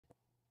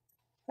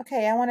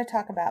Okay, I want to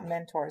talk about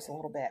mentors a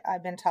little bit.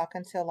 I've been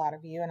talking to a lot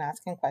of you and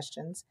asking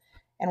questions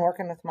and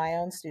working with my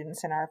own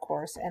students in our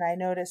course, and I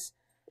notice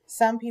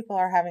some people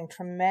are having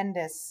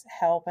tremendous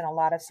help and a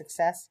lot of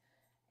success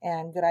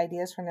and good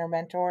ideas from their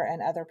mentor,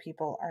 and other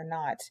people are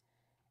not.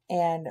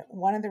 And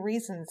one of the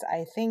reasons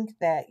I think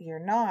that you're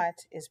not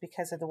is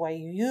because of the way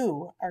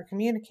you are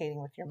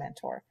communicating with your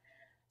mentor.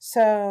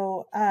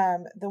 So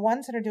the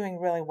ones that are doing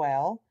really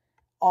well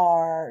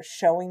are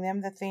showing them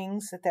the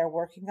things that they're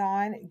working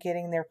on,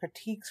 getting their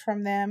critiques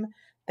from them.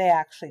 They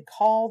actually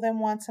call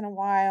them once in a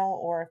while,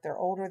 or if they're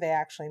older, they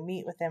actually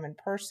meet with them in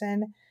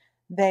person.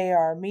 They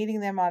are meeting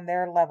them on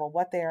their level.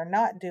 What they are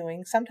not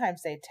doing,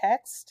 sometimes they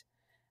text.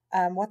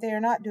 What they are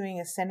not doing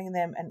is sending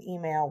them an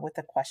email with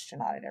a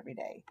question on it every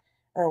day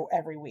or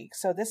every week.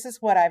 So this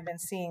is what I've been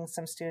seeing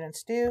some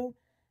students do.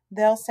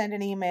 They'll send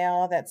an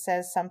email that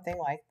says something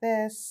like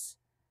this.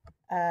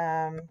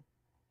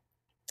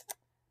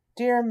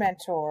 Dear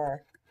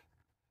mentor,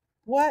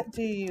 what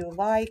do you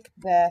like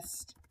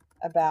best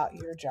about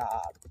your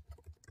job?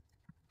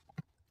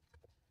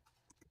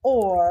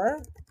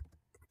 Or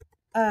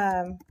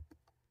they'll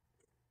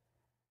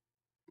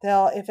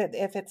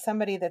if it's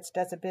somebody that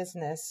does a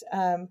business,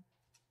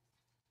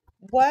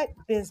 what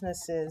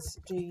businesses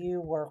do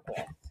you work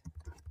with?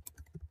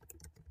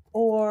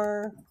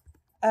 Or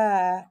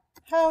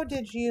how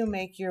did you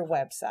make your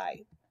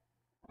website?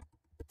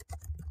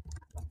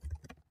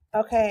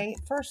 Okay,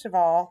 first of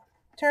all,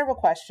 terrible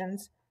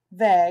questions,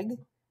 vague.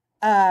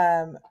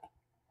 Um,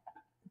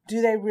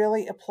 do they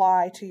really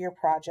apply to your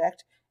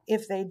project?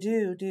 If they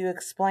do you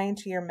explain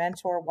to your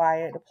mentor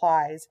why it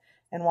applies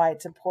and why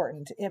it's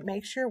important? It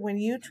makes sure when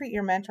you treat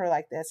your mentor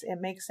like this,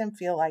 it makes them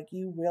feel like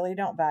you really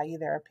don't value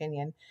their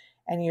opinion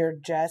and you're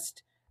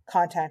just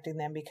contacting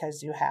them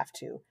because you have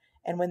to.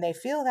 And when they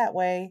feel that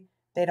way,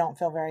 they don't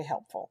feel very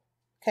helpful.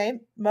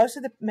 Okay, most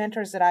of the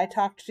mentors that I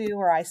talk to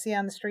or I see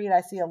on the street, I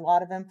see a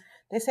lot of them.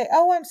 They say,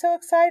 "Oh, I'm so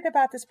excited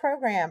about this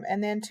program."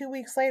 And then 2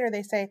 weeks later,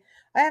 they say,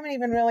 "I haven't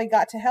even really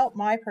got to help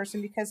my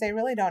person because they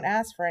really don't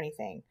ask for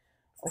anything,"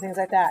 or things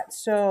like that.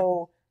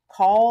 So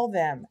call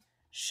them,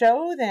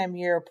 show them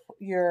your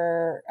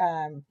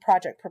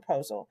project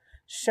proposal,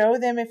 show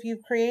them if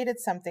you've created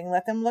something,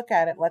 let them look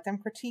at it, let them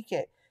critique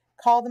it.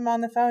 Call them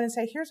on the phone and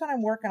say, "Here's what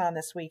I'm working on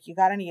this week. You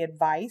got any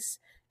advice?"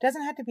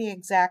 Doesn't have to be an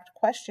exact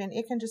question.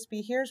 It can just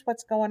be, "Here's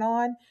what's going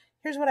on.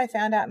 Here's what I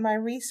found out in my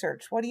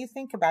research. What do you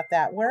think about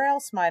that? Where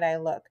else might I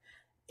look?"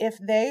 If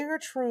they are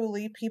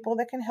truly people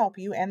that can help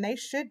you, and they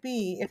should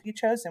be if you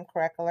chose them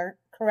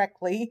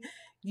correctly,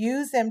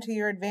 use them to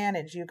your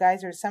advantage.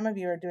 Some of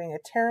you are doing a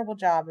terrible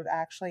job of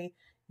actually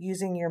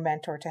using your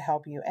mentor to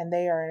help you, and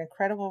they are an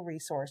incredible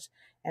resource,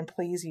 and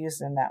please use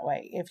them that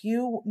way. If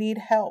you need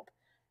help,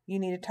 you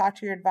need to talk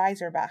to your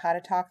advisor about how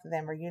to talk to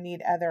them, or you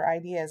need other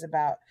ideas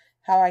about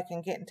how I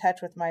can get in touch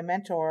with my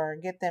mentor or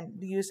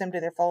use them to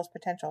their fullest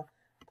potential,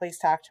 please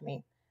talk to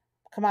me.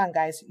 Come on,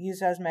 guys, use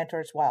those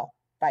mentors well.